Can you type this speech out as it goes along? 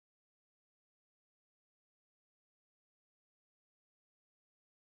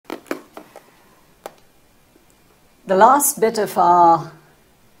The last bit of our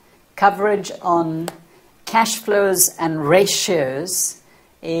coverage on cash flows and ratios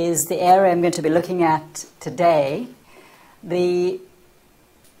is the area I'm going to be looking at today. The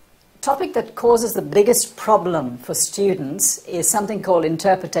topic that causes the biggest problem for students is something called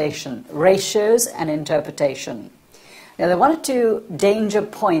interpretation, ratios and interpretation. Now, there are one or two danger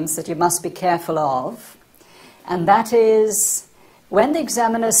points that you must be careful of, and that is when the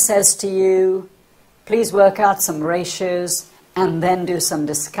examiner says to you, please work out some ratios and then do some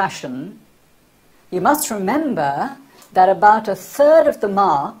discussion, you must remember that about a third of the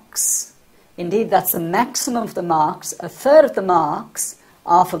marks, indeed that's the maximum of the marks, a third of the marks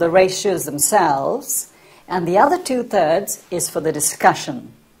are for the ratios themselves, and the other 2/3 is for the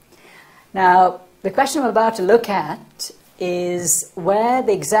discussion. Now, the question I'm about to look at is where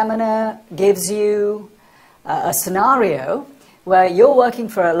the examiner gives you a scenario where you're working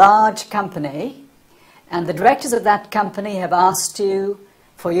for a large company and the directors of that company have asked you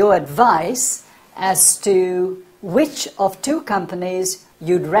for your advice as to which of two companies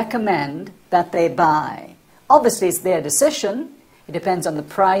you'd recommend that they buy. Obviously, it's their decision. It depends on the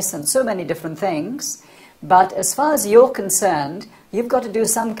price and so many different things. But as far as you're concerned, you've got to do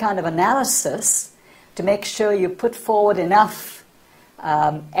some kind of analysis to make sure you put forward enough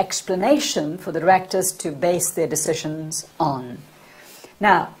explanation for the directors to base their decisions on.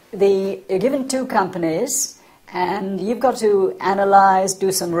 Now, you're given two companies and you've got to analyze,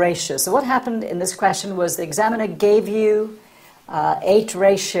 do some ratios. So what happened in this question was the examiner gave you 8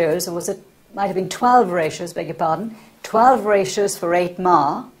 ratios, or might have been 12 ratios, beg your pardon, 12 ratios for 8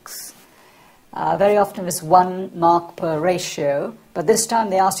 marks. Very often it's 1 mark per ratio, but this time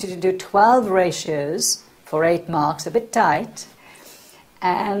they asked you to do 12 ratios for 8 marks, a bit tight.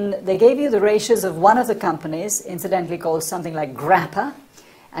 And they gave you the ratios of one of the companies, incidentally called something like Grappa,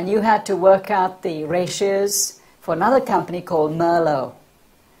 and you had to work out the ratios for another company called Merlot,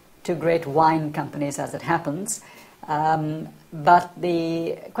 2 great wine companies as it happens. But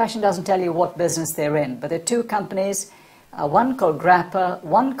the question doesn't tell you what business they're in. But there are 2 companies, one called Grappa,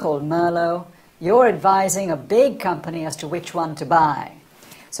 one called Merlot. You're advising a big company as to which one to buy.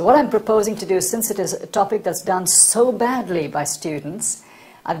 So what I'm proposing to do, since it is a topic that's done so badly by students,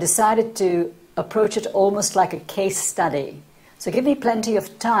 I've decided to approach it almost like a case study. So give me plenty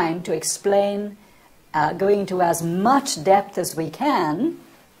of time to explain, going into as much depth as we can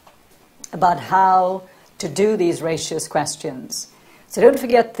about how to do these ratios questions. So don't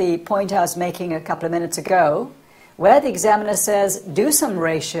forget the point I was making a couple of minutes ago, where the examiner says, do some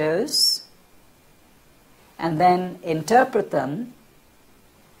ratios and then interpret them.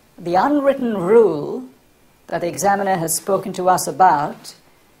 The unwritten rule that the examiner has spoken to us about,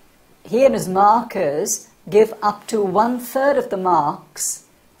 he and his markers give up to 1/3 of the marks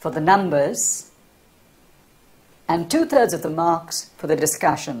for the numbers and 2/3 of the marks for the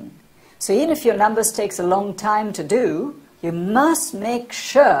discussion. So even if your numbers takes a long time to do, you must make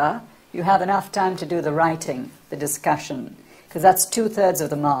sure you have enough time to do the writing, the discussion, because that's 2/3 of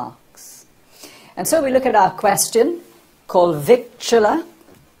the marks. And so we look at our question called Victular.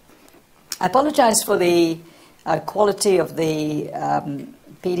 I apologize for the quality of the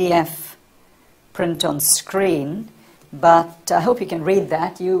PDF print on screen, but I hope you can read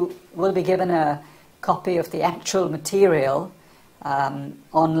that. You will be given a copy of the actual material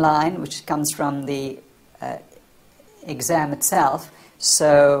online, which comes from the exam itself.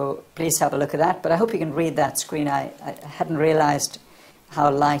 So please have a look at that. But I hope you can read that screen. I hadn't realized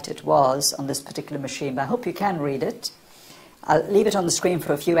how light it was on this particular machine, but I hope you can read it. I'll leave it on the screen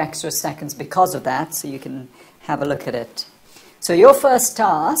for a few extra seconds because of that, so you can have a look at it. So your first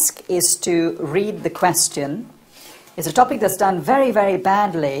task is to read the question. It's a topic that's done very, very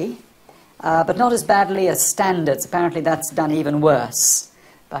badly, but not as badly as standards. Apparently that's done even worse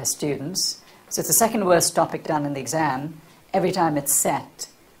by students. So it's the second worst topic done in the exam every time it's set.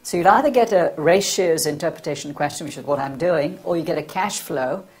 So you'll either get a ratios interpretation question, which is what I'm doing, or you get a cash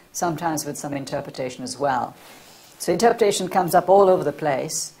flow, sometimes with some interpretation as well. So interpretation comes up all over the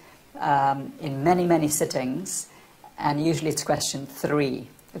place in many, many sittings, and usually it's question 3.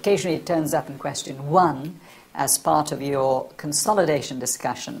 Occasionally it turns up in question 1 as part of your consolidation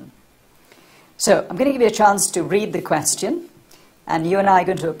discussion. So I'm going to give you a chance to read the question, and you and I are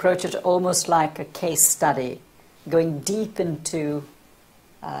going to approach it almost like a case study, going deep into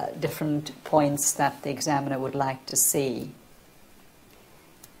different points that the examiner would like to see.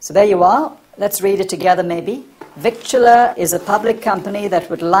 So there you are. Let's read it together maybe. Victular is a public company that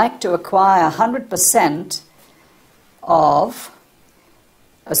would like to acquire 100% of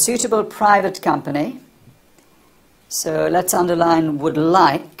a suitable private company. So let's underline would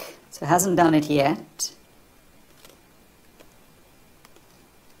like. So hasn't done it yet.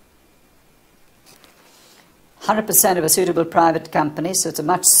 100% of a suitable private company, so it's a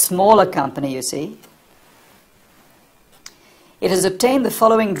much smaller company, you see. It has obtained the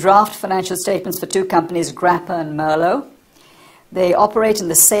following draft financial statements for two companies, Grappa and Merlot. They operate in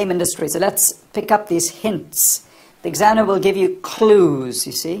the same industry, so let's pick up these hints. The examiner will give you clues,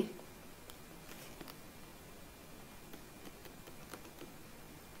 you see.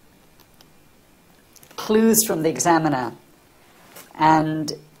 Clues from the examiner.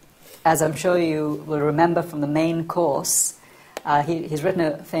 And as I'm sure you will remember from the main course, he's written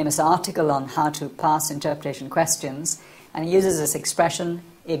a famous article on how to pass interpretation questions, and he uses this expression,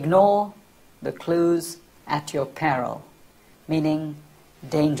 ignore the clues at your peril, meaning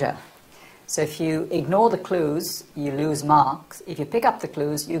danger. So if you ignore the clues, you lose marks. If you pick up the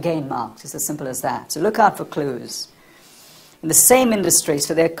clues, you gain marks. It's as simple as that. So look out for clues. In the same industry,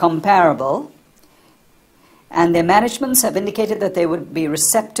 so they're comparable, and their managements have indicated that they would be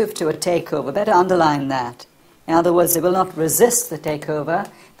receptive to a takeover. Better underline that. In other words, they will not resist the takeover.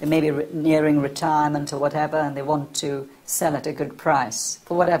 They may be nearing retirement or whatever, and they want to sell at a good price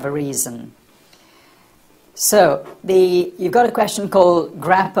for whatever reason. So you've got a question called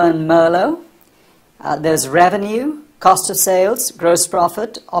Grappa and Merlot. There's revenue, cost of sales, gross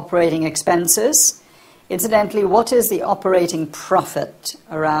profit, operating expenses. Incidentally, what is the operating profit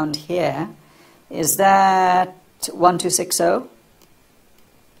around here? Is that 1260?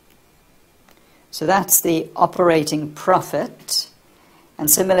 So that's the operating profit. And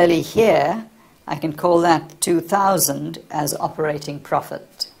similarly here, I can call that 2000 as operating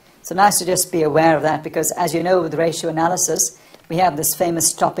profit. So nice to just be aware of that, because as you know with ratio analysis, we have this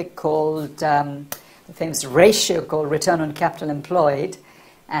famous topic called, the famous ratio called return on capital employed,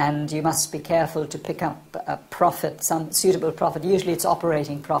 and you must be careful to pick up a profit, some suitable profit. Usually it's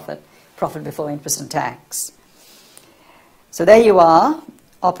operating profit, profit before interest and tax. So there you are,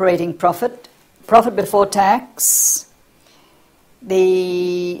 operating profit, profit before tax.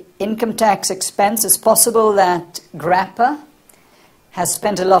 The income tax expense, it's possible that Grappa has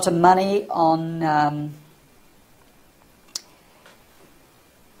spent a lot of money on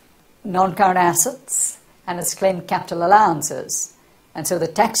non-current assets and has claimed capital allowances. And so the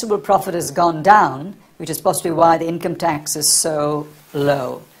taxable profit has gone down, which is possibly why the income tax is so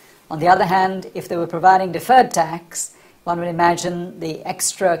low. On the other hand, if they were providing deferred tax, one would imagine the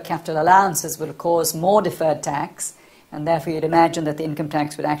extra capital allowances will cause more deferred tax, and therefore you'd imagine that the income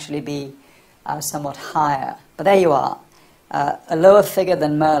tax would actually be somewhat higher. But there you are, a lower figure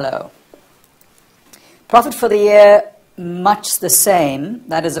than Merlot. Profit for the year, much the same.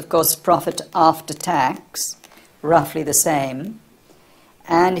 That is, of course, profit after tax, roughly the same.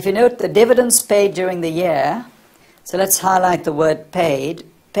 And if you note the dividends paid during the year, so let's highlight the word paid.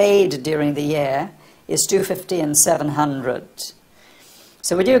 Paid during the year is 250 and 700.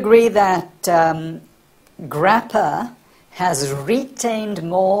 So would you agree that Grappa has retained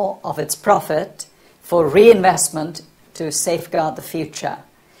more of its profit for reinvestment to safeguard the future,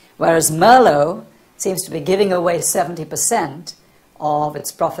 whereas Merlot seems to be giving away 70% of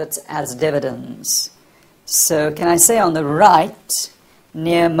its profits as dividends. So can I say on the right,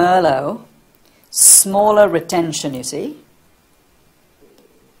 near Merlot, smaller retention, you see?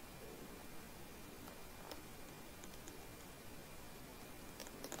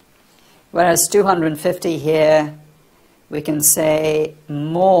 Whereas 250 here, we can say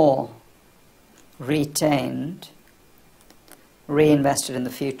more retained, reinvested in the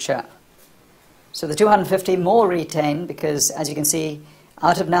future. So the 250 more retained, because as you can see,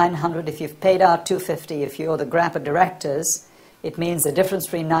 out of 900, if you've paid out 250, if you're the Grappa directors, it means the difference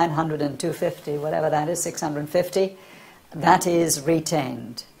between 900 and 250, whatever that is, 650, that is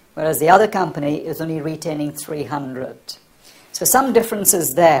retained. Whereas the other company is only retaining 300. So some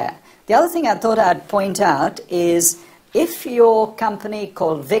differences there. The other thing I thought I'd point out is if your company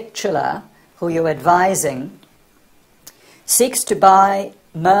called Victula, who you're advising, seeks to buy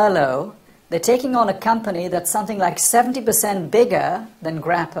Merlot, they're taking on a company that's something like 70% bigger than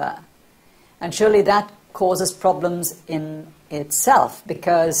Grappa. And surely that causes problems in itself,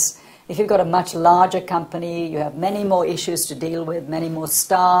 because if you've got a much larger company, you have many more issues to deal with, many more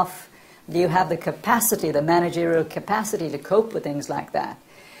staff. Do you have the capacity, the managerial capacity to cope with things like that?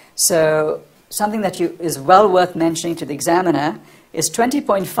 So something that is well worth mentioning to the examiner is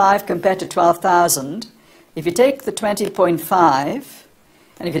 20.5 compared to 12,000. If you take the 20.5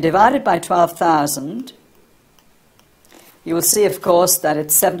 and if you divide it by 12,000, you will see, of course, that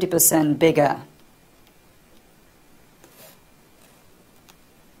it's 70% bigger.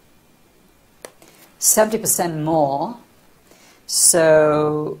 %70 more.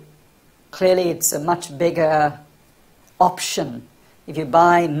 So clearly it's a much bigger option. If you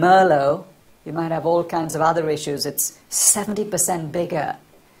buy Merlot You might have all kinds of other issues. It's 70% bigger.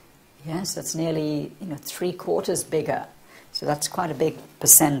 Yes, that's nearly 3/4 bigger. So that's quite a big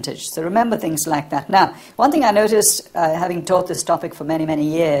percentage. So remember things like that. Now, one thing I noticed, having taught this topic for many, many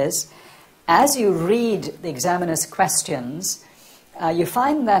years, as you read the examiner's questions, you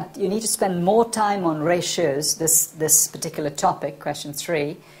find that you need to spend more time on ratios, this particular topic, question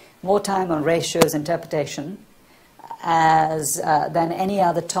 3, more time on ratios interpretation than any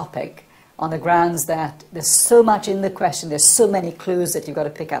other topic, on the grounds that there's so much in the question, there's so many clues that you've got to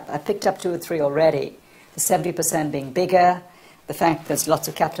pick up. I picked up 2 or 3 already. The 70% being bigger, the fact that there's lots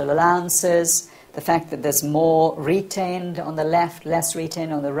of capital allowances, the fact that there's more retained on the left, less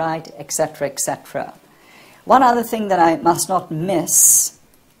retained on the right, etc., etc. One other thing that I must not miss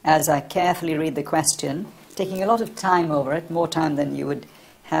as I carefully read the question, taking a lot of time over it, more time than you would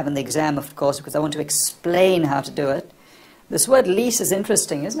have in the exam, of course, because I want to explain how to do it. This word lease is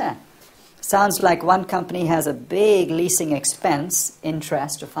interesting, isn't it? Sounds like one company has a big leasing expense,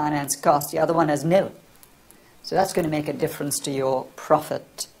 interest or finance cost, the other one has nil. So that's going to make a difference to your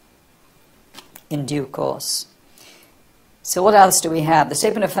profit in due course. So what else do we have? The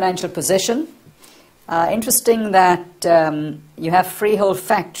statement of financial position. Interesting that you have freehold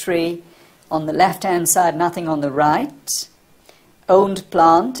factory on the left-hand side, nothing on the right. Owned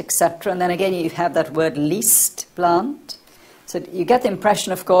plant, etc. And then again you have that word leased plant. So you get the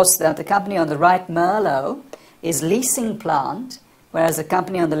impression, of course, that the company on the right, Merlot, is leasing plant, whereas the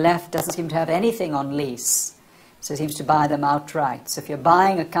company on the left doesn't seem to have anything on lease. So it seems to buy them outright. So if you're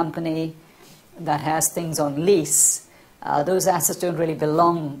buying a company that has things on lease, those assets don't really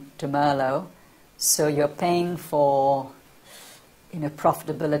belong to Merlot. So you're paying for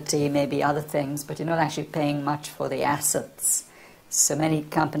profitability, maybe other things, but you're not actually paying much for the assets. So many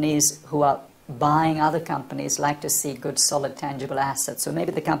companies who are buying other companies like to see good, solid, tangible assets. So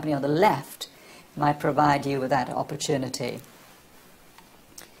maybe the company on the left might provide you with that opportunity.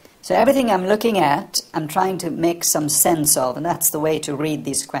 So everything I'm looking at, I'm trying to make some sense of, and that's the way to read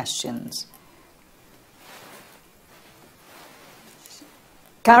these questions.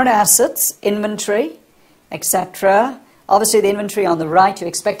 Current assets, inventory, etc. Obviously the inventory on the right, you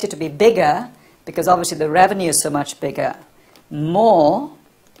expect it to be bigger because obviously the revenue is so much bigger. More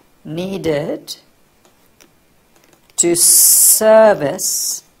needed to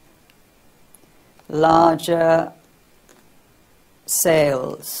service larger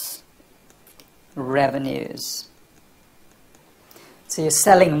sales revenues. So you're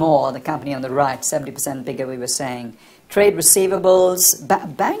selling more, the company on the right, 70% bigger, we were saying. Trade receivables,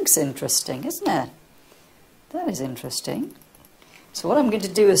 bank's interesting, isn't it? That is interesting. So what I'm going to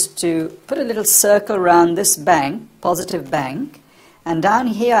do is to put a little circle around this bank, positive bank, and down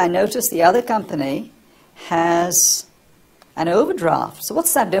here I notice the other company has an overdraft. So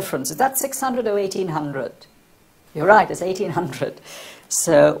what's that difference? Is that 600 or 1800? You're right, it's 1800.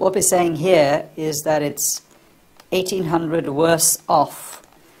 So what we're saying here is that it's 1800 worse off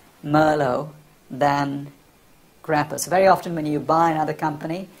Merlot than Grappa. So very often when you buy another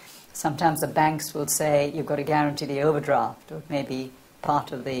company, sometimes the banks will say you've got to guarantee the overdraft, or it may be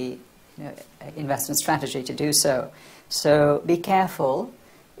part of the investment strategy to do so. So be careful.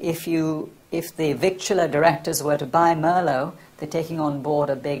 If the victular directors were to buy Merlot, they're taking on board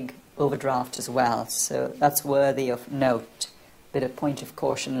a big overdraft as well. So that's worthy of note. Bit of point of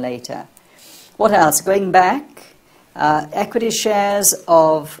caution later. What else? Going back, equity shares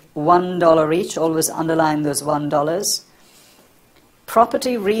of $1 each. Always underline those $1.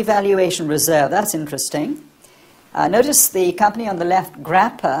 Property revaluation reserve. That's interesting. Notice the company on the left,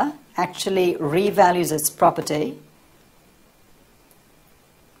 Grappa, actually revalues its property.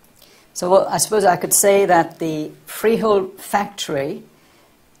 So I suppose I could say that the freehold factory,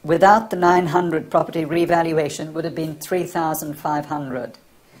 without the 900 property revaluation, would have been 3,500.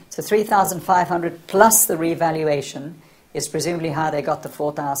 So 3,500 plus the revaluation is presumably how they got the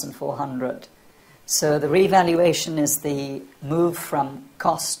 4,400. So the revaluation is the move from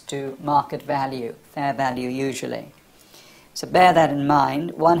cost to market value, fair value usually. So bear that in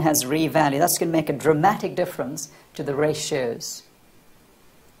mind. One has revalue. That's going to make a dramatic difference to the ratios,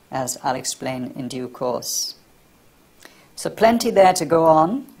 as I'll explain in due course. So plenty there to go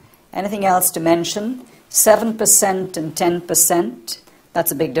on. Anything else to mention? 7% and 10%.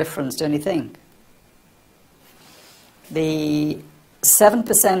 That's a big difference, don't you think? The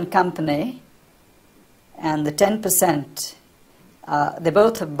 7% company and the 10%, they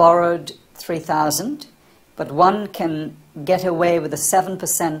both have borrowed 3,000, but one can get away with a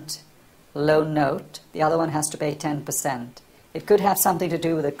 7% loan note. The other one has to pay 10%. It could have something to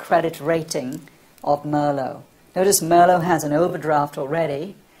do with the credit rating of Merlot. Notice Merlot has an overdraft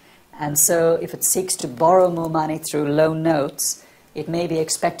already, And so if it seeks to borrow more money through loan notes, it may be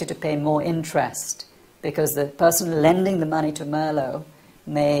expected to pay more interest because the person lending the money to Merlot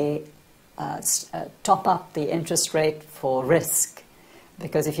may top up the interest rate for risk.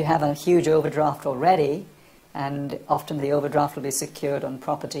 Because if you have a huge overdraft already, and often the overdraft will be secured on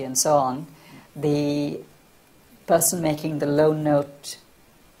property and so on, the person making the loan note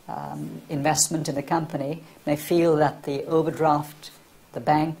investment in the company may feel that the overdraft, the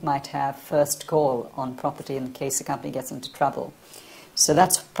bank might have first call on property in case the company gets into trouble. So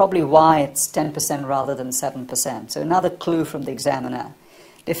that's probably why it's 10% rather than 7%. So another clue from the examiner.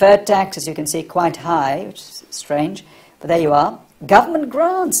 Deferred tax, as you can see, quite high, which is strange, but there you are. Government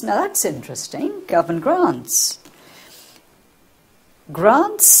grants, now that's interesting, government grants.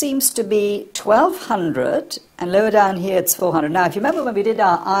 Grants seems to be 1,200, and lower down here it's 400. Now, if you remember when we did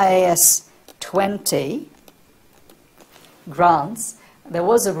our IAS 20 grants, there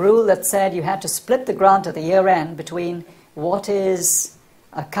was a rule that said you had to split the grant at the year end between what is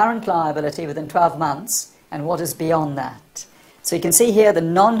a current liability within 12 months and what is beyond that. So you can see here the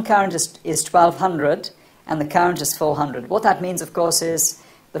non-current is 1,200 and the current is 400. What that means, of course, is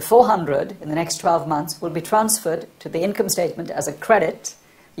the 400 in the next 12 months will be transferred to the income statement as a credit,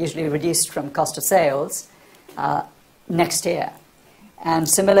 usually reduced from cost of sales, next year. And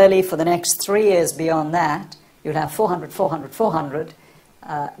similarly, for the next 3 years beyond that, you'll have 400, 400, 400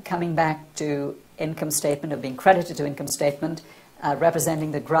 coming back to income statement or being credited to income statement,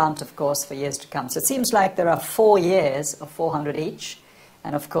 representing the grant, of course, for years to come. So it seems like there are 4 years of 400 each,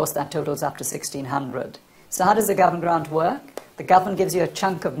 and of course that totals up to 1,600. So how does the government grant work? The government gives you a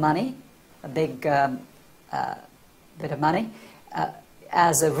chunk of money, a big bit of money,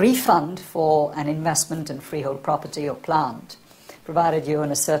 as a refund for an investment in freehold property or plant, provided you're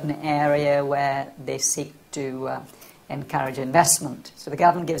in a certain area where they seek to encourage investment. So the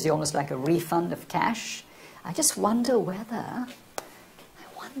government gives you almost like a refund of cash. I just wonder whether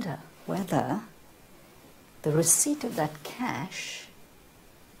the receipt of that cash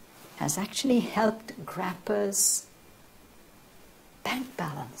has actually helped Grappa's bank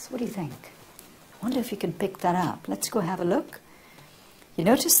balance. What do you think? I wonder if you can pick that up. Let's go have a look. You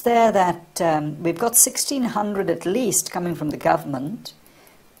notice there that we've got 1,600 at least coming from the government,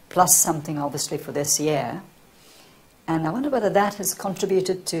 plus something obviously for this year. And I wonder whether that has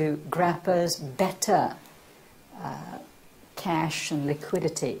contributed to Grappa's better cash and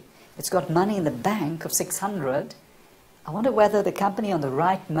liquidity. It's got money in the bank of 600. I wonder whether the company on the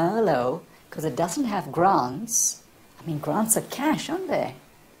right, Merlot, because it doesn't have grants. I mean, grants are cash, aren't they?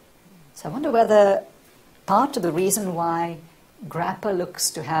 So I wonder whether part of the reason why Grappa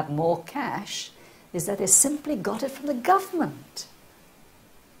looks to have more cash is that they simply got it from the government.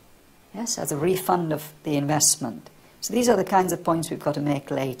 Yes, as a refund of the investment. So these are the kinds of points we've got to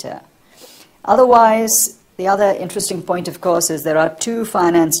make later. Otherwise, the other interesting point, of course, is there are 2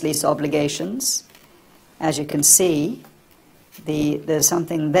 finance lease obligations. As you can see, there's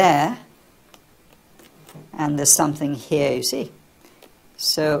something there, and there's something here, you see.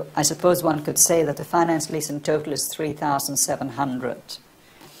 So I suppose one could say that the finance lease in total is 3,700.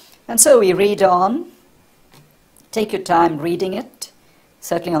 And so we read on. Take your time reading it.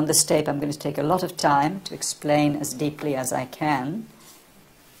 Certainly on this tape I'm going to take a lot of time to explain as deeply as I can.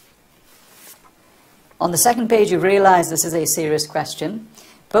 On the second page you realize this is a serious question.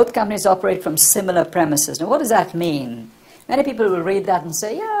 Both companies operate from similar premises. Now what does that mean? Many people will read that and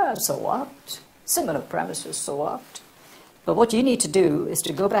say, yeah, so what? Similar premises, so what? But what you need to do is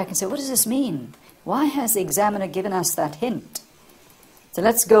to go back and say, what does this mean? Why has the examiner given us that hint? So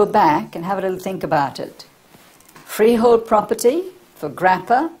let's go back and have a little think about it. Freehold property for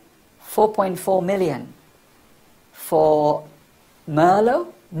Grappa, 4.4 million. For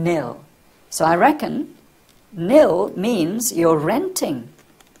Merlot, nil. So I reckon nil means you're renting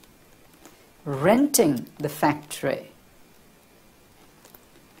the factory.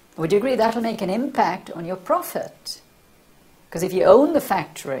 Would you agree that'll make an impact on your profit? Because if you own the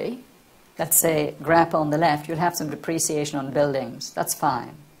factory, let's say Grappa on the left, you'll have some depreciation on buildings. That's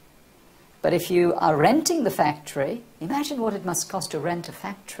fine. But if you are renting the factory, imagine what it must cost to rent a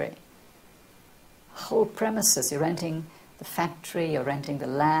factory. Whole premises, you're renting the factory, you're renting the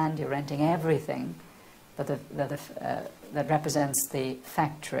land, you're renting everything that represents the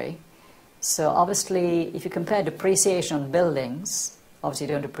factory. So obviously, if you compare depreciation on buildings, obviously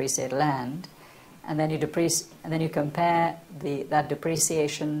you don't depreciate land, and then you compare that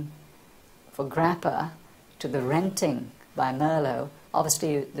depreciation for Grappa to the renting by Merlot,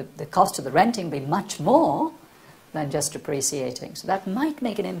 obviously the cost of the renting will be much more than just depreciating. So that might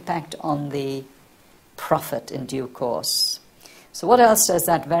make an impact on the profit in due course. So what else does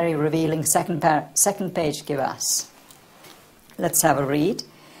that very revealing second page give us? Let's have a read.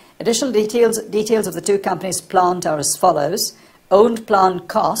 Additional details of the two companies' plant are as follows. Owned plant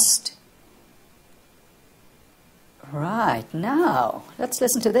cost. Right, now, let's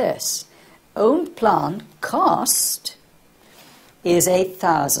listen to this. Owned plant cost is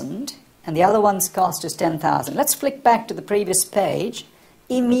 8,000 and the other one's cost is 10,000. Let's flick back to the previous page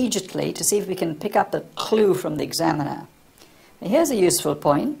immediately to see if we can pick up a clue from the examiner. Now, here's a useful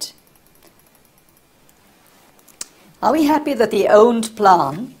point. Are we happy that the owned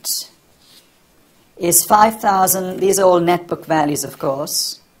plant is 5,000? These are all net book values, of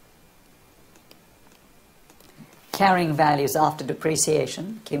course. Carrying values after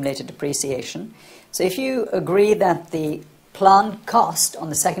depreciation, accumulated depreciation. So if you agree that the plant cost on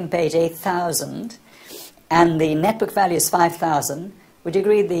the second page 8,000 and the net book value is 5,000, would you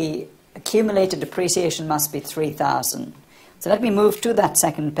agree the accumulated depreciation must be 3,000? So let me move to that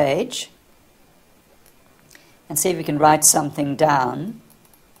second page and see if we can write something down.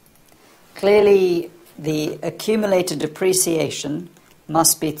 Clearly the accumulated depreciation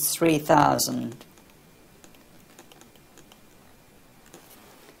must be 3,000.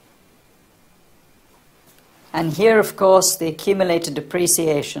 And here, of course, the accumulated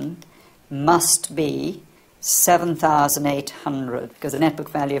depreciation must be 7,800, because the net book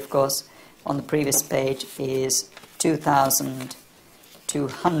value, of course, on the previous page is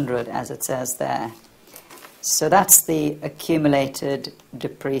 2,200, as it says there. So that's the accumulated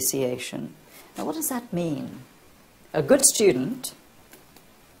depreciation. Now, what does that mean? A good student,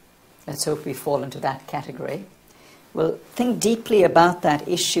 let's hope we fall into that category, will think deeply about that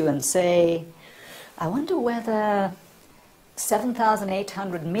issue and say, I wonder whether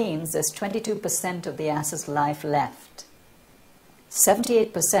 7,800 means there's 22% of the asset's life left.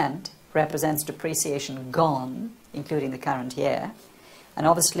 78% represents depreciation gone, including the current year. And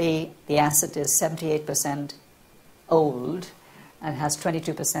obviously, the asset is 78% old and has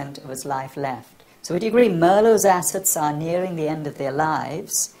 22% of its life left. So would you agree Merlot's assets are nearing the end of their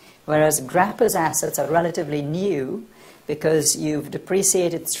lives, whereas Grappa's assets are relatively new, because you've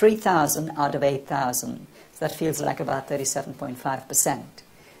depreciated 3,000 out of 8,000. So that feels like about 37.5%.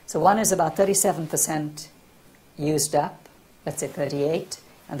 So one is about 37% used up, let's say 38,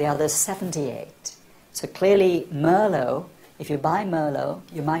 and the other is 78. So clearly Merlot, if you buy Merlot,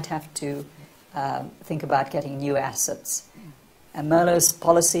 you might have to think about getting new assets. And Merlot's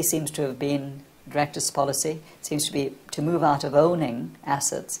policy seems to have been, director's policy, seems to be to move out of owning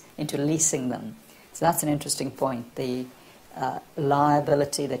assets into leasing them. So that's an interesting point, the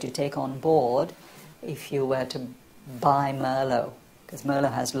liability that you take on board if you were to buy Merlot, because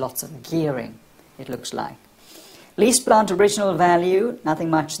Merlot has lots of gearing, it looks like. Leased plant original value, nothing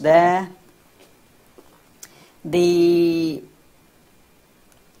much there. There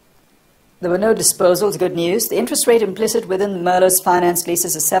were no disposals, good news. The interest rate implicit within Merlot's finance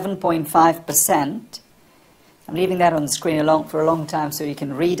leases is 7.5%. I'm leaving that on the screen for a long time so you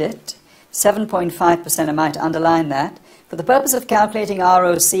can read it. 7.5%, I might underline that. For the purpose of calculating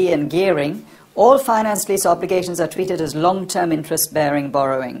ROC and gearing, all finance lease obligations are treated as long-term interest-bearing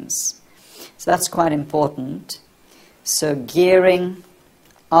borrowings. So that's quite important. So gearing,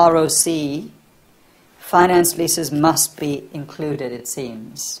 ROC, finance leases must be included, it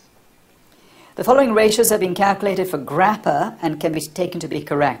seems. The following ratios have been calculated for Grappa and can be taken to be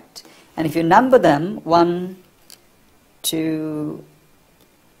correct. And if you number them, 1, 2,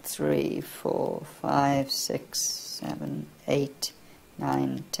 3, 4, 5, 6, 7, 8,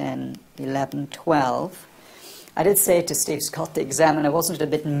 9, 10, 11, 12. I did say to Steve Scott, the examiner, wasn't it a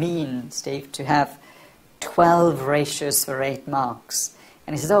bit mean, Steve, to have 12 ratios for 8 marks?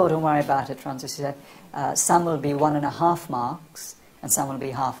 And he says, oh, don't worry about it, Francis. He said, some will be 1.5 marks and some will be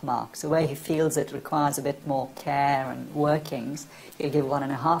half marks. The way he feels it requires a bit more care and workings, he'll give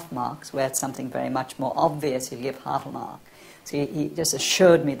 1.5 marks, where it's something very much more obvious, he'll give half a mark. So he just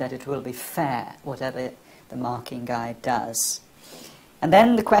assured me that it will be fair, whatever the marking guide does. And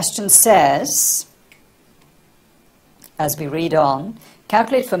then the question says, as we read on,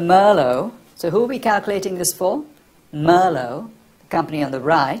 calculate for Merlot. So who are we calculating this for? Merlot, the company on the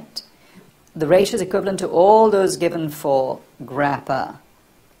right. The ratio is equivalent to all those given for Grappa.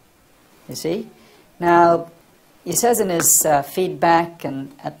 You see? Now, he says in his feedback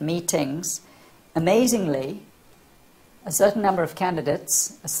and at meetings, amazingly, a certain number of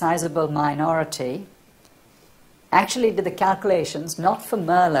candidates, a sizable minority, actually did the calculations not for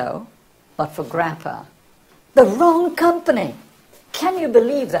Merlot, but for Grappa. The wrong company! Can you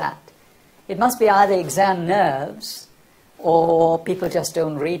believe that? It must be either exam nerves or people just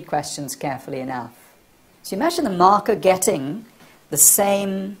don't read questions carefully enough. So imagine the marker getting the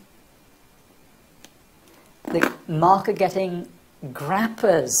same, the marker getting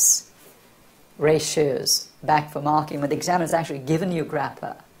Grappa's ratios back for marking when the examiner's actually given you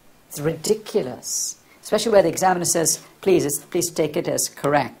Grappa. It's ridiculous. Especially where the examiner says, please take it as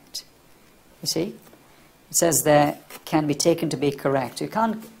correct. You see? It says there, can be taken to be correct. You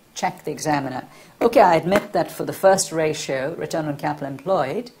can't check the examiner. Okay, I admit that for the first ratio, return on capital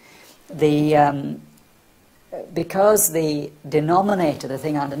employed, because the denominator, the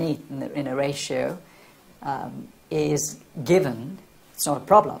thing underneath in a ratio, is given, it's not a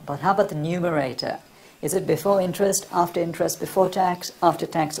problem. But how about the numerator? Is it before interest, before tax, after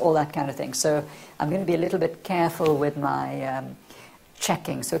tax, all that kind of thing? So I'm going to be a little bit careful with my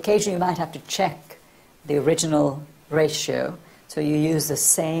checking. So occasionally you might have to check the original ratio, so you use the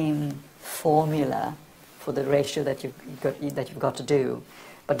same formula for the ratio that you've got to do.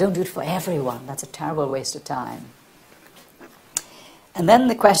 But don't do it for everyone. That's a terrible waste of time. And then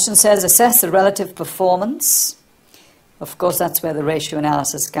the question says, assess the relative performance. Of course, that's where the ratio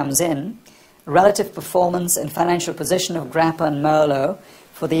analysis comes in. Relative performance and financial position of Grappa and Merlo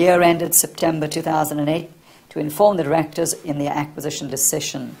for the year ended September 2008 to inform the directors in the acquisition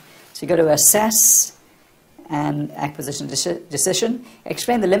decision. So you go to assess and acquisition decision,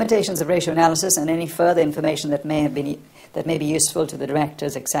 explain the limitations of ratio analysis and any further information that may be useful to the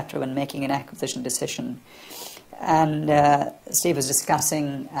directors, etc., when making an acquisition decision. And Steve was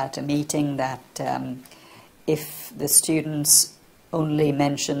discussing at a meeting that if the students only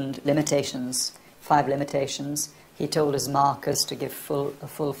mentioned limitations, 5 limitations, he told his markers to give a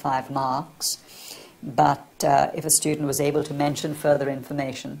full 5 marks. But if a student was able to mention further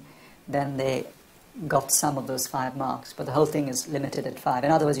information, then they got some of those 5 marks. But the whole thing is limited at 5.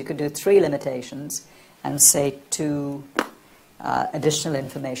 In other words, you could do 3 limitations and say 2 additional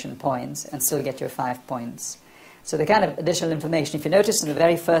information points and still get your 5 points. So the kind of additional information, if you notice in the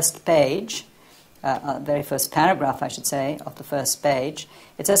very first page, very first paragraph, I should say, of the first page,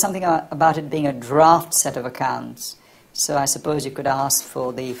 it says something about it being a draft set of accounts. So I suppose you could ask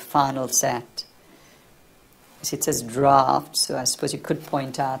for the final set. You see, it says draft, so I suppose you could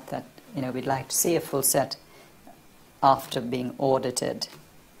point out that, we'd like to see a full set after being audited.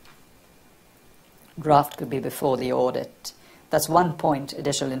 Draft could be before the audit. That's one point,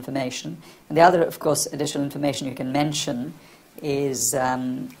 additional information. And the other, of course, additional information you can mention is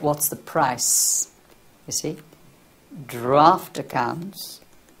what's the price. You see, draft accounts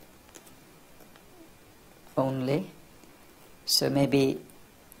only, so maybe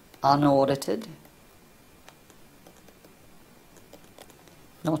unaudited,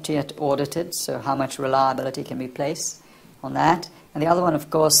 not yet audited, so how much reliability can be placed on that. And the other one, of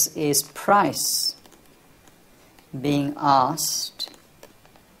course, is price being asked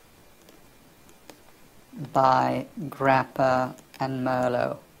by Grappa and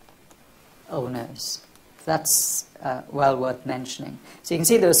Merlo owners. That's well worth mentioning. So you can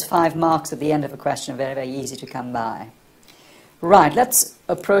see those 5 marks at the end of a question are very, very easy to come by. Right, let's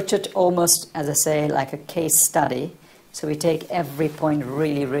approach it almost, as I say, like a case study. So we take every point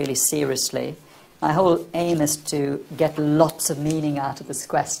really, really seriously. My whole aim is to get lots of meaning out of this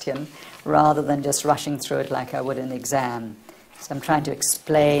question rather than just rushing through it like I would in an exam. So I'm trying to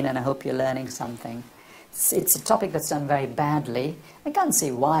explain, and I hope you're learning something. It's a topic that's done very badly. I can't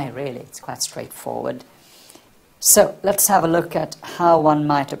see why, really. It's quite straightforward. So let's have a look at how one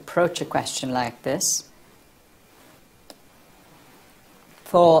might approach a question like this.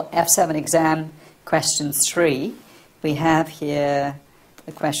 For F7 exam question 3, we have here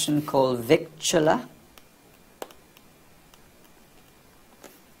a question called victular.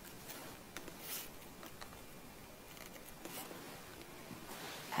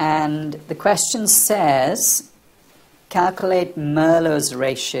 And the question says, calculate Merlo's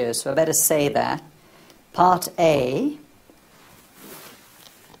ratio. So I better say that. Part A,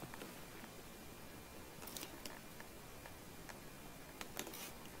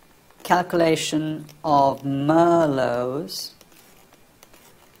 calculation of Merlo's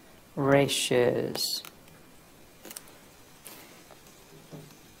ratios,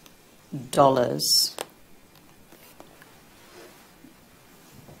 dollars.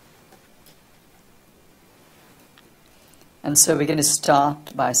 And so we're going to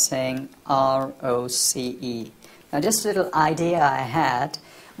start by saying ROCE. Now, just a little idea I had.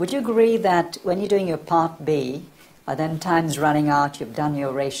 Would you agree that when you're doing your Part B, by then time's running out, you've done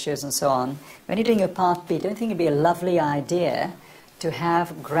your ratios and so on, when you're doing your Part B, don't you think it'd be a lovely idea to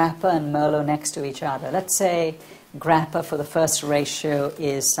have Grappa and Merlo next to each other? Let's say Grappa for the first ratio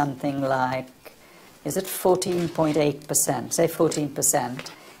is something like, is it 14.8%? Say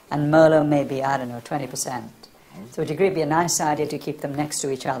 14%. And Merlo maybe, I don't know, 20%. So would you agree it'd be a nice idea to keep them next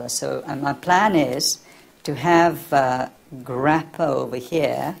to each other? So my plan is to have Grappa over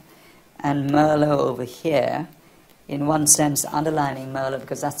here and Merlot over here, in one sense underlining Merlot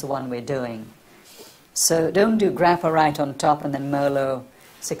because that's the one we're doing. So don't do Grappa right on top and then Merlot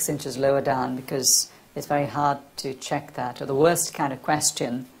 6 inches lower down, because it's very hard to check that. Or the worst kind of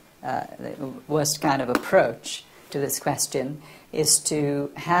question, the worst kind of approach to this question is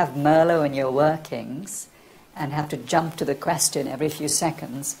to have Merlot in your workings and have to jump to the question every few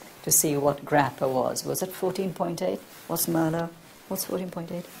seconds to see what Grappa was. Was it 14.8? What's Merlot? What's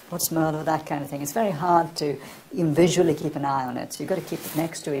 14.8? What's Merlot? That kind of thing. It's very hard to even visually keep an eye on it. So you've got to keep it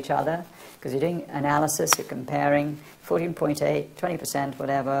next to each other because you're doing analysis, you're comparing 14.8, 20%,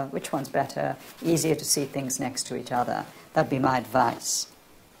 whatever, which one's better, easier to see things next to each other. That'd be my advice.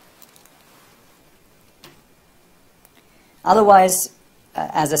 Otherwise,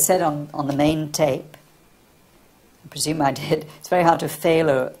 as I said on the main tape, I presume I did, it's very hard to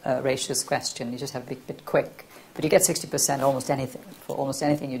fail a ratios question. You just have to be a bit quick. But you get 60% almost anything, for almost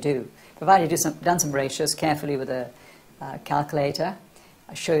anything you do. Provided you've done some ratios carefully with a calculator,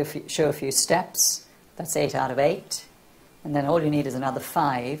 show a few steps, that's 8 out of 8. And then all you need is another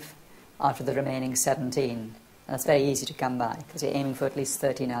 5 out of the remaining 17. And that's very easy to come by, because you're aiming for at least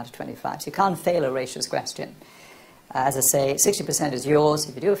 13 out of 25. So you can't fail a ratios question. As I say, 60% is yours.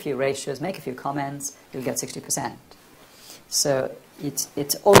 If you do a few ratios, make a few comments, you'll get 60%. So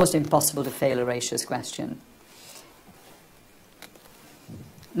it's almost impossible to fail a ratios question.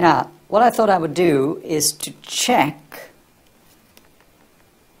 Now, what I thought I would do is to check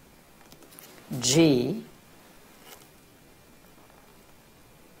G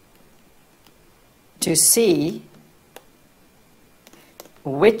to see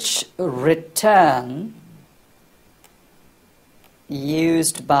which return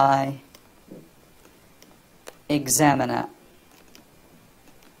used by examiner,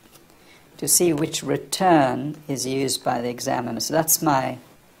 to see which return is used by the examiner. So that's the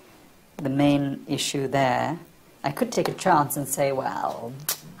main issue there. I could take a chance and say, well,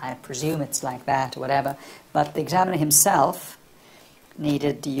 I presume it's like that or whatever, but the examiner himself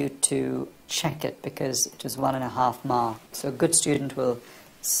needed you to check it because it was 1.5 marks. So a good student will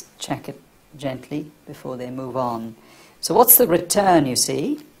check it gently before they move on. So what's the return, you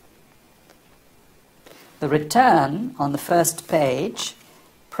see? The return on the first page,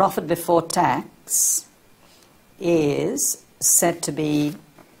 profit before tax, is said to be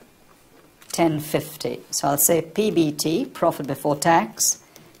 1050. So I'll say PBT, profit before tax,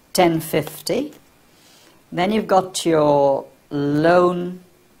 1050. Then you've got your loan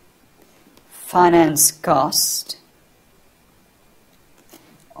finance cost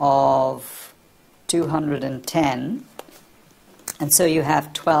of 210. And so you have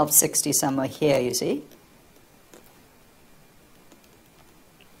 1260 somewhere here, you see.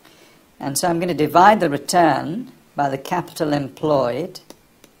 And so I'm going to divide the return by the capital employed,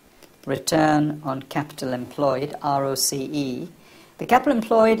 return on capital employed, ROCE. The capital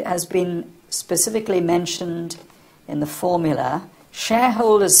employed has been specifically mentioned in the formula.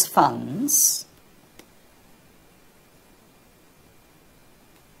 Shareholders' funds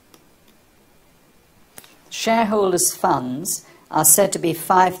are said to be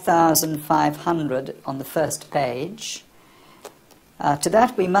 5,500 on the first page. To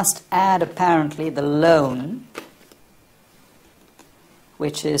that we must add apparently the loan,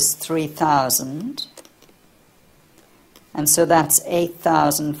 which is 3,000, and so that's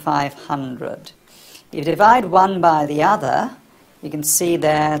 8,500. You divide one by the other, you can see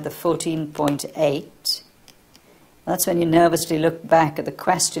there the 14.8. That's when you nervously look back at the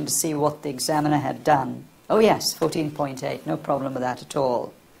question to see what the examiner had done. Oh yes, 14.8, no problem with that at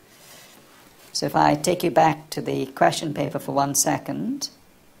all. So if I take you back to the question paper for 1 second,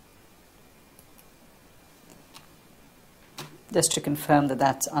 just to confirm that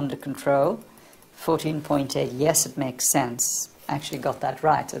that's under control, 14.8, yes, it makes sense. Actually got that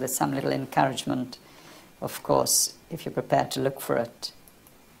right, so there's some little encouragement, of course, if you're prepared to look for it.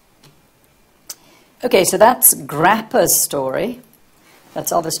 Okay, so that's Grappa's story.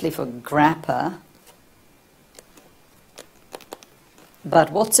 That's obviously for Grappa.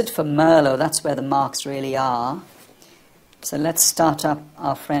 But what's it for Merlot? That's where the marks really are. So let's start up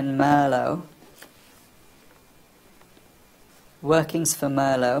our friend Merlot. Workings for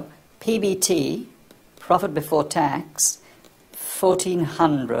Merlot. PBT, profit before tax,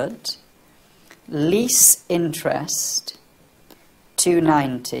 1,400. Lease interest,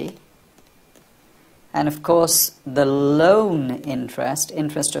 290. And of course, the loan interest,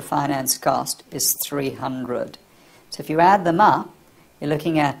 interest or finance cost, is 300. So if you add them up, you're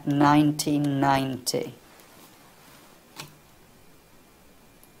looking at 1990.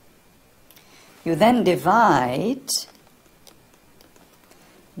 You then divide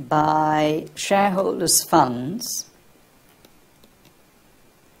by shareholders' funds,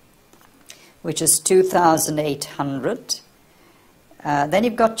 which is 2,800. Then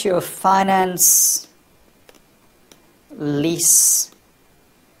you've got your finance lease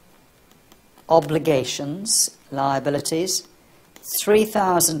obligations, liabilities,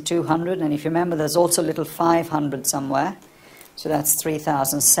 3,200, and if you remember there's also a little 500 somewhere, so that's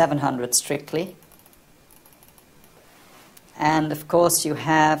 3,700 strictly. And of course you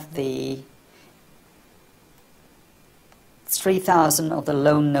have the 3,000 of the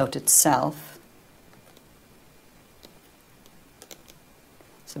loan note itself.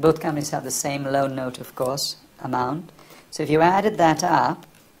 So both companies have the same loan note, of course, amount. So if you added that up,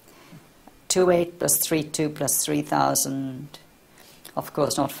 28 plus 32 plus 3,000, of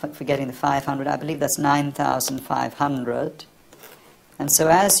course not forgetting the 500, I believe that's 9,500. And so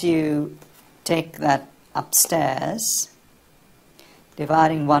as you take that upstairs,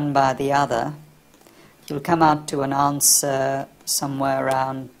 dividing one by the other, you'll come out to an answer somewhere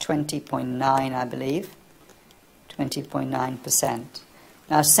around 20.9, I believe, 20.9%.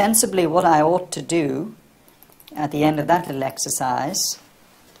 Now, sensibly, what I ought to do at the end of that little exercise,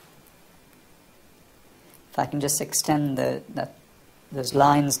 if I can just extend those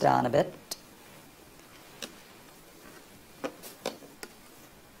lines down a bit,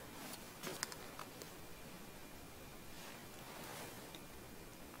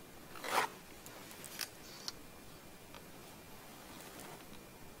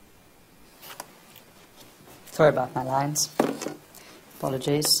 sorry about my lines.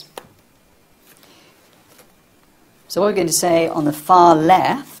 Apologies. So what we're going to say on the far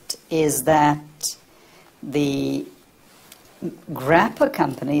left is that the Grappa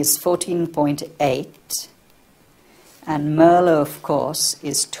company is 14.8 and Merlot, of course,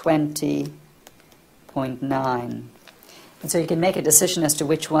 is 20.9. And so you can make a decision as to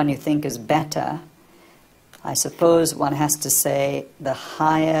which one you think is better. I suppose one has to say the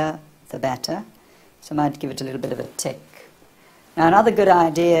higher the better. So I might give it a little bit of a tick. Now another good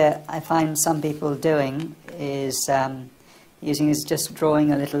idea I find some people doing is just drawing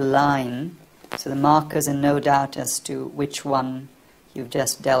a little line so the marker's in no doubt as to which one you've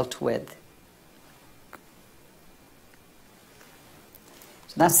just dealt with.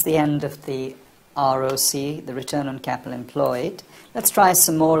 So that's the end of the ROC, the return on capital employed. Let's try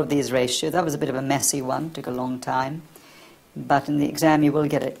some more of these ratios. That was a bit of a messy one, took a long time. But in the exam you will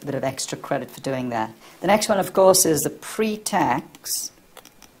get a bit of extra credit for doing that. The next one, of course, is the pre-tax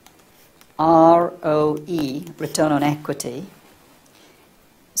ROE, return on equity.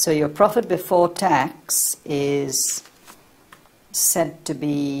 So your profit before tax is said to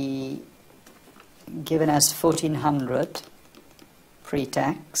be given as 1,400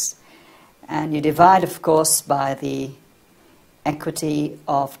 pre-tax. And you divide, of course, by the equity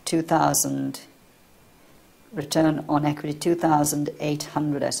of 2,000, return on equity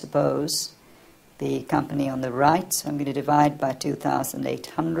 2,800, I suppose, the company on the right. So I'm going to divide by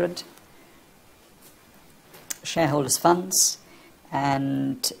 2,800 shareholders' funds,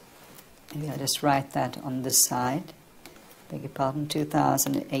 and maybe I'll just write that on this side. Beg your pardon,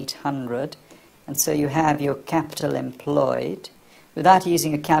 2,800. And so you have your capital employed. Without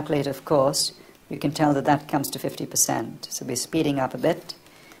using a calculator, of course, you can tell that that comes to 50%. So we're speeding up a bit.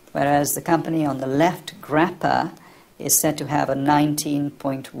 Whereas the company on the left, Grappa, is said to have a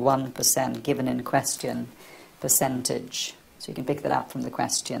 19.1% given in question percentage. So you can pick that up from the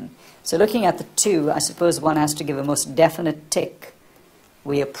question. So looking at the two, I suppose one has to give a most definite tick.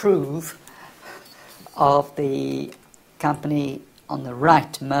 We approve of the company on the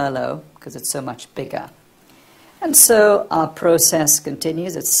right, Merlot, because it's so much bigger. And so our process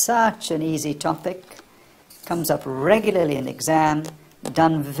continues. It's such an easy topic. Comes up regularly in the exam.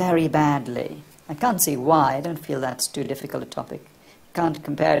 Done very badly. I can't see why. I don't feel that's too difficult a topic. Can't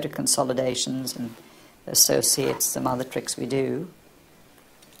compare it to consolidations and associates, some other tricks we do.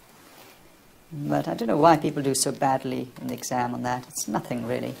 But I don't know why people do so badly in the exam on that. It's nothing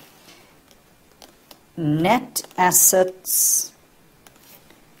really. Net assets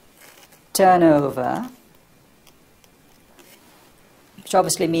turnover, which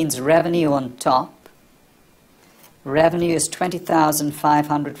obviously means revenue on top. Revenue is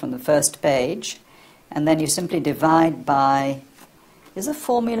 20,500 from the first page, and then you simply divide by, is a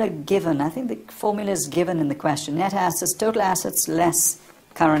formula given? I think the formula is given in the question. Net assets, total assets less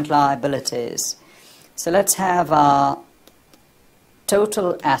current liabilities. So let's have our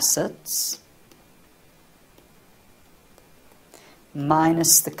total assets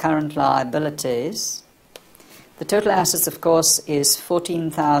minus the current liabilities. The total assets, of course, is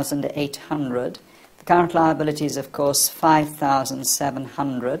 14,800. The current liabilities, of course,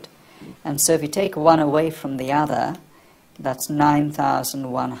 5,700. And so if you take one away from the other, that's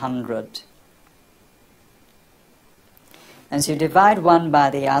 9,100. And so you divide one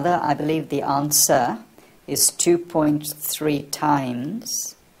by the other, I believe the answer is 2.3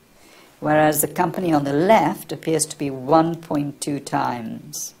 times, whereas the company on the left appears to be 1.2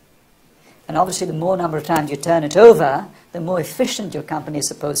 times. And obviously the more number of times you turn it over, the more efficient your company is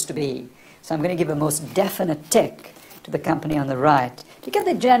supposed to be. So I'm going to give a most definite tick to the company on the right. You get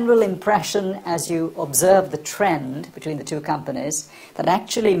the general impression as you observe the trend between the two companies that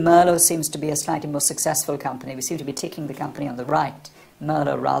actually Merlot seems to be a slightly more successful company. We seem to be ticking the company on the right,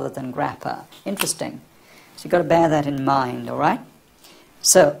 Merlot rather than Grappa. Interesting. So you've got to bear that in mind, all right?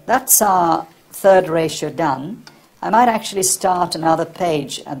 So that's our third ratio done. I might actually start another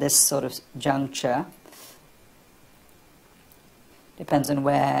page at this sort of juncture. Depends on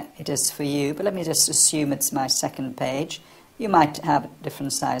where it is for you, but let me just assume it's my second page. You might have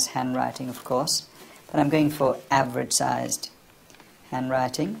different size handwriting, of course, but I'm going for average sized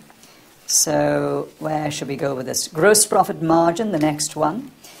handwriting. So where should we go with this? Gross profit margin, the next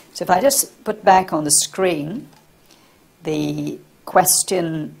one. So if I just put back on the screen the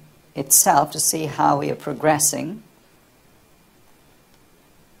question itself to see how we are progressing.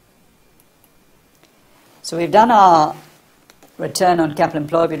 So we've done our return on capital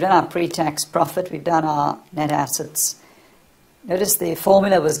employed, we've done our pre-tax profit, we've done our net assets. Notice the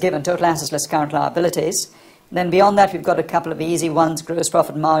formula was given, total assets less current liabilities. Then beyond that, we've got a couple of easy ones, gross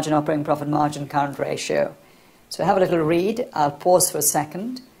profit margin, operating profit margin, current ratio. So have a little read. I'll pause for a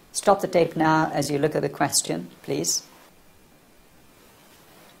second. Stop the tape now as you look at the question, please.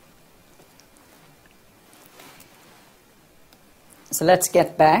 So let's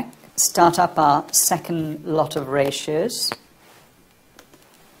get back, start up our second lot of ratios.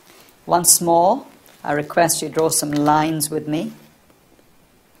 Once more, I request you draw some lines with me.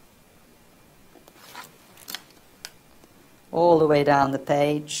 All the way down the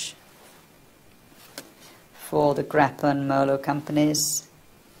page for the Grappa and Merlot companies.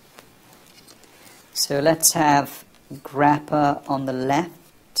 So let's have Grappa on the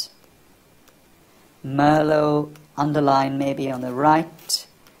left, Merlot underline maybe on the right,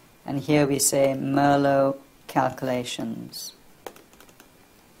 and here we say Merlot calculations.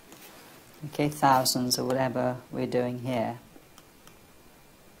 Okay, thousands or whatever we're doing here.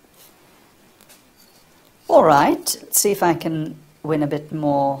 All right, let's see if I can win a bit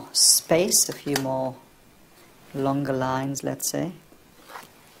more space, a few more longer lines, let's say.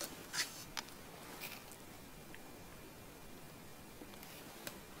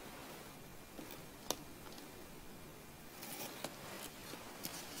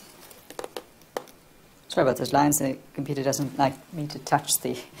 Sorry about those lines, the computer doesn't like me to touch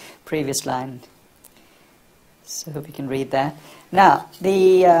the previous line. So I hope you can read that. Now,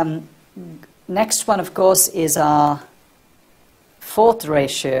 the next one, of course, is our fourth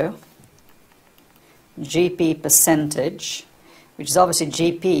ratio, GP percentage, which is obviously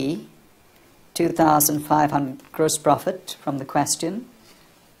GP, 2,500 gross profit from the question.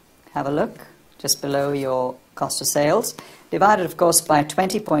 Have a look, just below your cost of sales. Divided, of course, by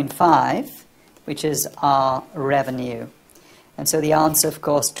 20.5, which is our revenue. And so the answer, of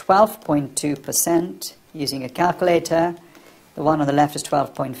course, 12.2% using a calculator. The one on the left is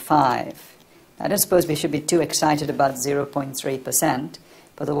 12.5. I don't suppose we should be too excited about 0.3%,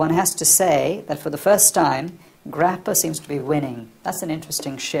 but the one has to say that for the first time, Grappa seems to be winning. That's an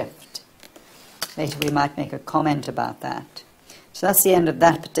interesting shift. Later we might make a comment about that. So that's the end of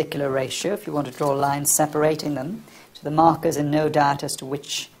that particular ratio. If you want to draw lines separating them, so the marker's in no doubt as to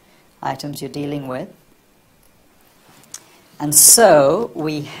which items you're dealing with. And so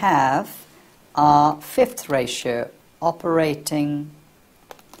we have our fifth ratio, operating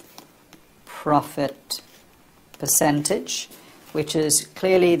profit percentage, which is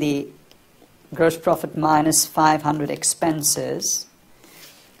clearly the gross profit minus 500 expenses,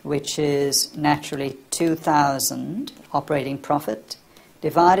 which is naturally 2,000 operating profit,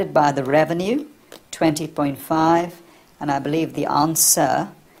 divided by the revenue, 20.5, and I believe the answer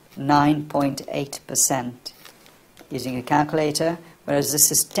 9.8% using a calculator, whereas this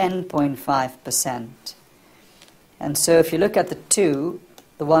is 10.5%. And so if you look at the two,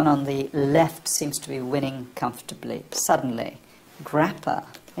 the one on the left seems to be winning comfortably, suddenly. Grappa,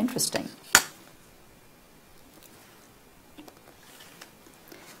 interesting.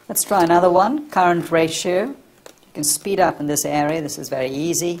 Let's try another one, current ratio. You can speed up in this area, this is very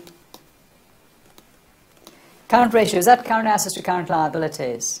easy. Current ratio, is that current assets to current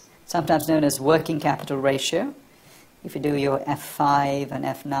liabilities? Sometimes known as working capital ratio. if you do your F5 and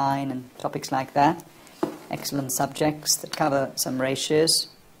F9 and topics like that. Excellent subjects that cover some ratios,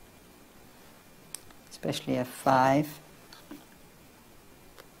 especially F5.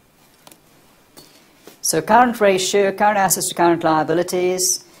 So current ratio, current assets to current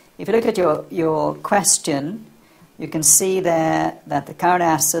liabilities. If you look at your question, you can see there that the current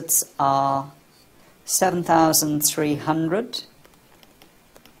assets are 7,300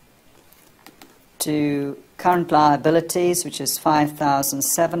 to current liabilities, which is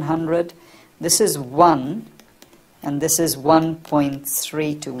 5,700. This is 1, and this is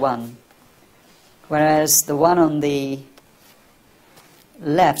 1.3 to 1. Whereas the one on the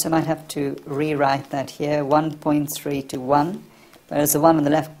left, I might have to rewrite that here, 1.3 to 1, whereas the one on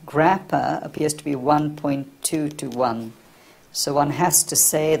the left, grappa, appears to be 1.2 to 1. So one has to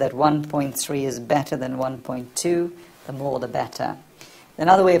say that 1.3 is better than 1.2, the more the better.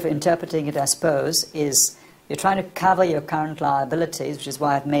 Another way of interpreting it, I suppose, is you're trying to cover your current liabilities, which is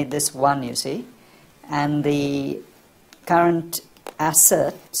why I've made this 1, you see, and the current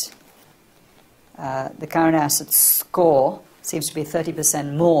asset score seems to be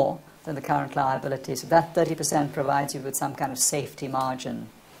 30% more than the current liability. So that 30% provides you with some kind of safety margin.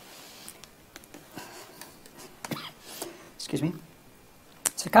 Excuse me.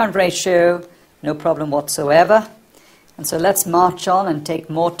 So current ratio, no problem whatsoever. And so let's march on and take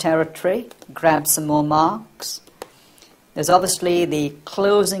more territory, grab some more marks. There's obviously the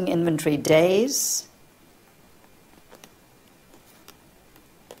closing inventory days.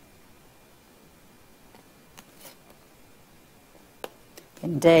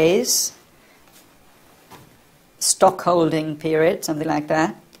 In days, stock holding period, something like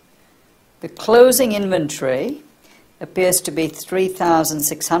that. The closing inventory appears to be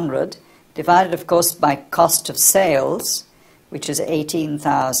 3,600, divided, of course, by cost of sales, which is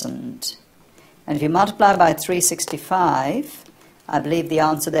 18,000. And if you multiply by 365, I believe the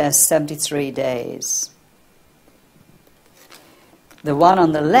answer there is 73 days. The one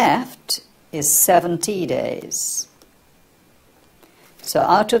on the left is 70 days. So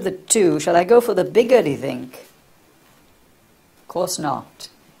out of the two, shall I go for the bigger, do you think? Of course not.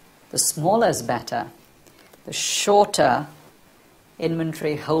 The smaller is better. The shorter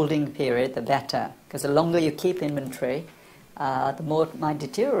inventory holding period, the better. Because the longer you keep inventory, the more it might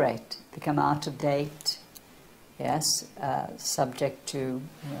deteriorate, become out of date, yes, subject to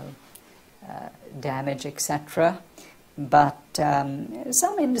damage, etc. But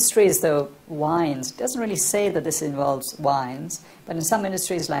some industries, though, wines, it doesn't really say that this involves wines, but in some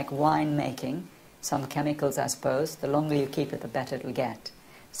industries like wine making, some chemicals, I suppose, the longer you keep it, the better it'll get.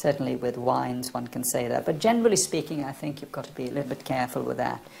 Certainly with wines, one can say that. But generally speaking, I think you've got to be a little bit careful with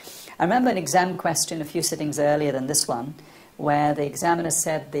that. I remember an exam question a few sittings earlier than this one, where the examiner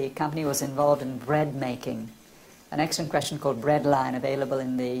said the company was involved in bread making. An excellent question called bread line, available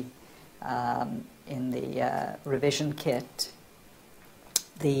in the revision kit.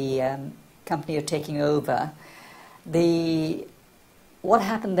 The company you're taking over, what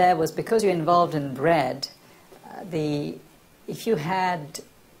happened there was, because you're involved in bread, if you had,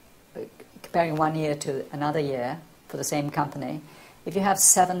 comparing one year to another year for the same company, if you have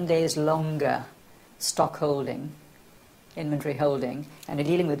 7 days longer stock holding, inventory holding, and you're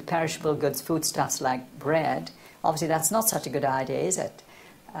dealing with perishable goods, foodstuffs like bread, obviously that's not such a good idea, is it?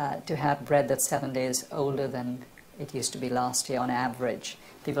 To have bread that's 7 days older than it used to be last year on average.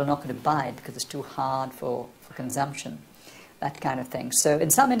 People are not going to buy it because it's too hard for consumption, that kind of thing. So in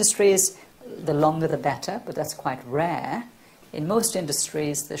some industries, the longer the better, but that's quite rare. In most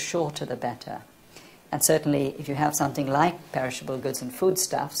industries, the shorter the better. And certainly, if you have something like perishable goods and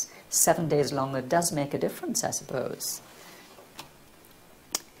foodstuffs, 7 days longer does make a difference, I suppose.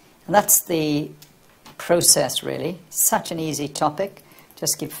 And that's the process, really. Such an easy topic.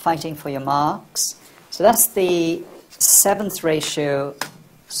 Just keep fighting for your marks. So that's the 7th ratio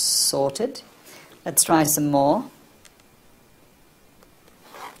sorted. Let's try some more.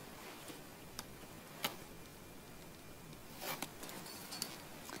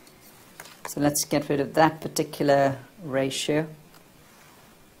 So let's get rid of that particular ratio.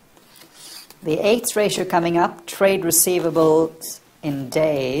 The 8th ratio coming up, trade receivables in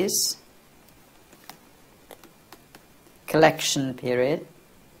days, collection period.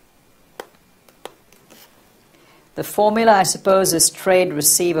 The formula, I suppose, is trade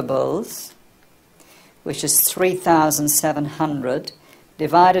receivables, which is 3,700,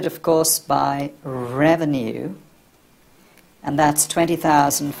 divided, of course, by revenue, and that's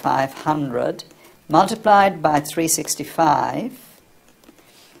 20,500, multiplied by 365,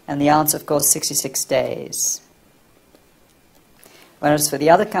 and the answer, of course, 66 days. Whereas for the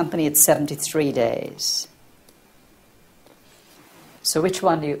other company, it's 73 days. So which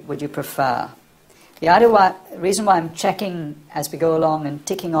one would you prefer? The reason why I'm checking as we go along and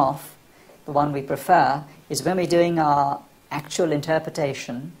ticking off the one we prefer is when we're doing our actual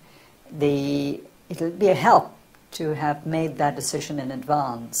interpretation, it'll be a help to have made that decision in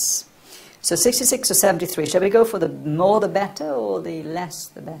advance. So 66 or 73, shall we go for the more the better or the less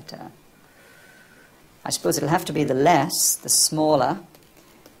the better? I suppose it'll have to be the less, the smaller,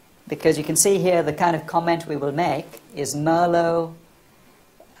 because you can see here the kind of comment we will make is Merlot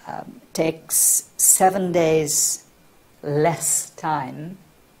takes 7 days less time,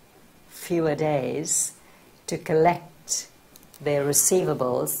 fewer days, to collect their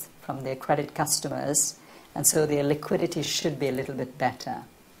receivables from their credit customers, and so their liquidity should be a little bit better.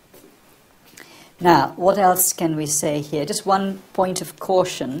 Now, what else can we say here? Just one point of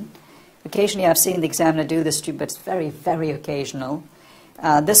caution. Occasionally I've seen the examiner do this too, but it's very, very occasional.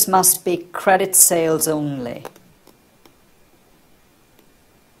 This must be credit sales only,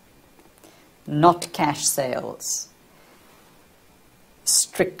 not cash sales,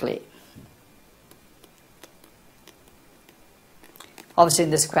 strictly. Obviously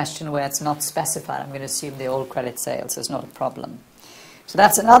in this question where it's not specified, I'm going to assume they're all credit sales, so it's not a problem. So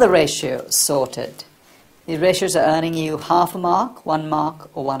that's another ratio sorted. These ratios are earning you half a mark, 1 mark,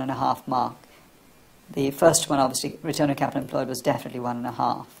 or 1.5 mark. The first one, obviously, return on capital employed, was definitely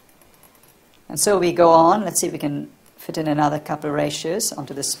 1.5. And so we go on. Let's see if we can fit in another couple of ratios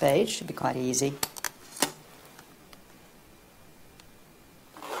onto this page. Should be quite easy.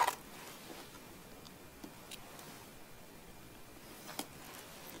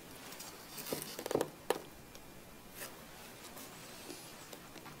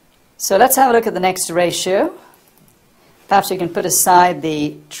 So let's have a look at the next ratio. Perhaps you can put aside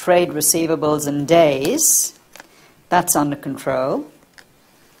the trade receivables in days. That's under control.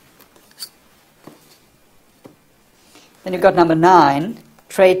 Then you've got number 9,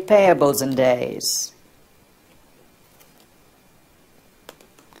 trade payables in days.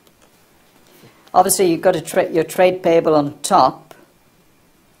 Obviously, you've got your trade payable on top,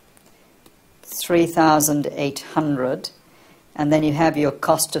 3,800, and then you have your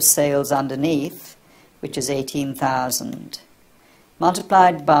cost of sales underneath, which is 18,000,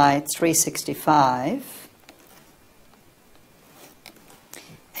 multiplied by 365,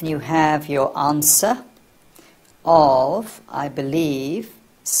 and you have your answer of, I believe,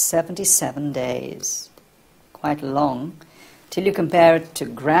 77 days. Quite long. Till you compare it to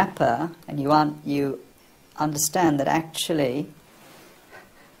Grappa, and you understand that actually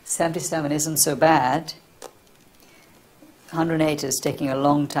 77 isn't so bad. 108 is taking a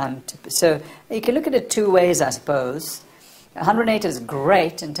long time to... So you can look at it two ways, I suppose. 108 is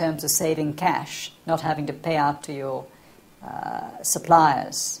great in terms of saving cash, not having to pay out to your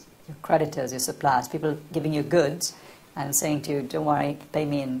suppliers, your creditors, your suppliers, people giving you goods and saying to you, don't worry, pay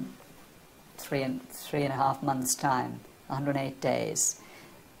me in 3.5 months' time, 108 days.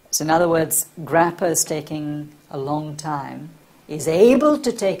 So in other words, Grappa is taking a long time, is able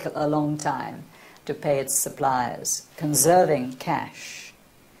to take a long time to pay its suppliers, conserving cash,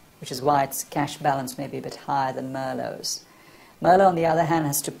 which is why its cash balance may be a bit higher than Merlot's. Merlot, on the other hand,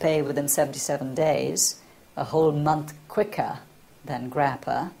 has to pay within 77 days, a whole month quicker than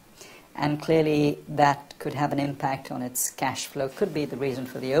Grappa, and clearly that could have an impact on its cash flow, could be the reason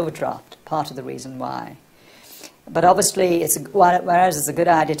for the overdraft, part of the reason why. But obviously, whereas it's a good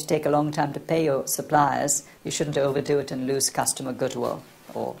idea to take a long time to pay your suppliers, you shouldn't overdo it and lose customer goodwill,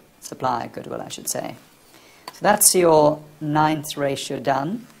 or supplier goodwill, I should say. So that's your 9th ratio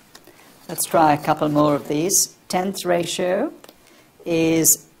done. Let's try a couple more of these. 10th ratio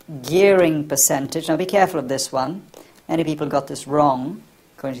is gearing percentage. Now be careful of this one. Many people got this wrong,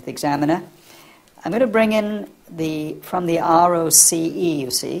 according to the examiner. I'm going to bring in from the ROCE,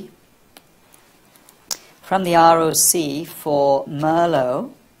 you see. From the ROC for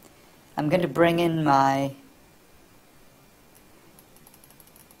Merlot, I'm going to bring in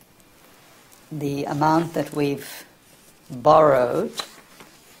the amount that we've borrowed.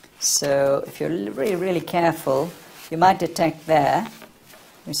 So if you're really, really careful, you might detect there.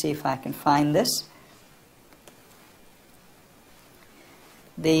 Let me see if I can find this.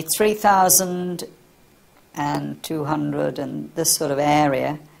 The 3,200 and this sort of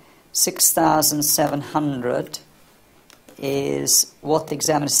area, 6,700 is what the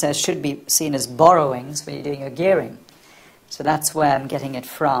examiner says should be seen as borrowings when you're doing your gearing. So that's where I'm getting it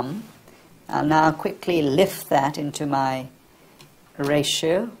from. I'll now quickly lift that into my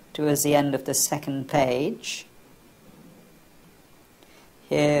ratio towards the end of the second page.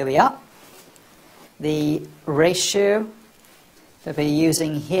 Here we are. The ratio that we're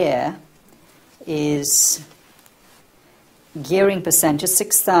using here is gearing percentage,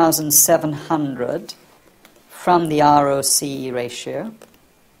 6,700 from the ROCE ratio,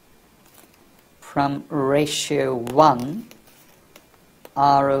 from ratio 1,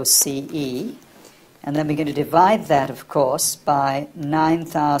 ROCE, and then we're going to divide that, of course, by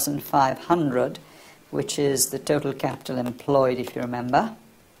 9,500, which is the total capital employed, if you remember.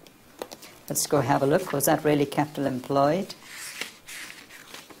 Let's go have a look. Was that really capital employed?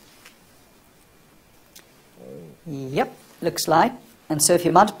 Yep, looks like. And so if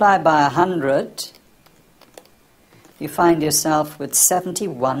you multiply by 100, you find yourself with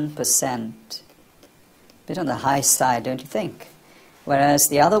 71%. Bit on the high side, don't you think? Whereas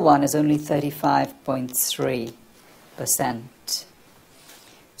the other one is only 35.3%.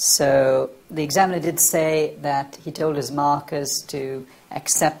 So the examiner did say that he told his markers to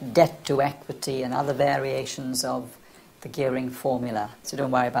accept debt to equity and other variations of the gearing formula. So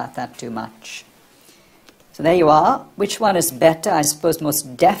don't worry about that too much. So there you are. Which one is better? I suppose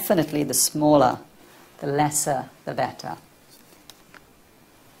most definitely the smaller, the lesser, the better.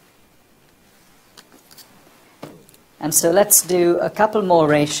 And so let's do a couple more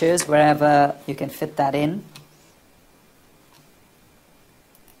ratios wherever you can fit that in.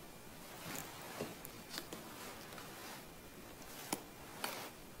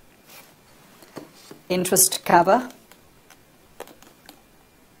 Interest cover,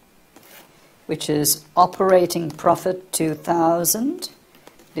 which is operating profit 2,000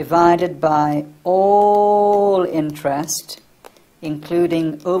 divided by all interest,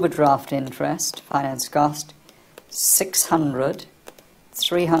 including overdraft interest, finance cost, 600,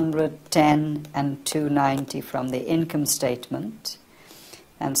 310 and 290 from the income statement,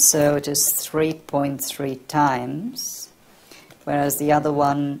 and so it is 3.3 times, whereas the other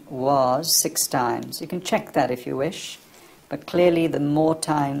one was 6 times. You can check that if you wish, but clearly the more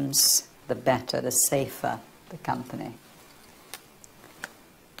times the better, the safer the company.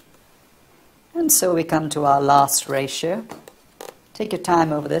 And so we come to our last ratio. Take your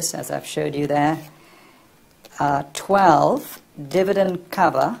time over this, as I've showed you there. 12, dividend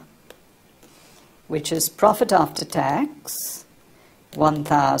cover, which is profit after tax,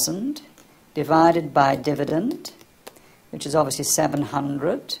 1,000, divided by dividend, which is obviously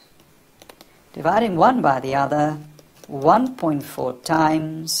 700, dividing one by the other, 1.4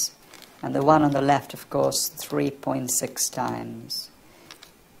 times, and the one on the left, of course, 3.6 times.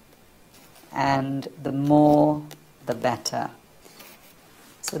 And the more, the better.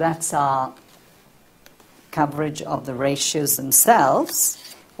 So that's our coverage of the ratios themselves.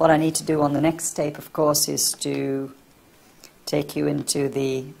 What I need to do on the next tape, of course, is to take you into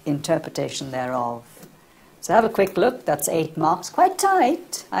the interpretation thereof. So have a quick look. That's 8 marks. Quite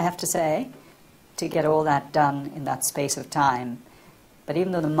tight, I have to say, to get all that done in that space of time. But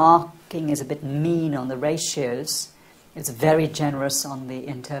even though the marking is a bit mean on the ratios, it's very generous on the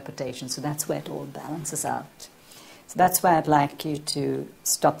interpretation. So that's where it all balances out. So that's why I'd like you to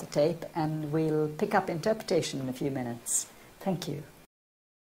stop the tape, and we'll pick up interpretation in a few minutes. Thank you.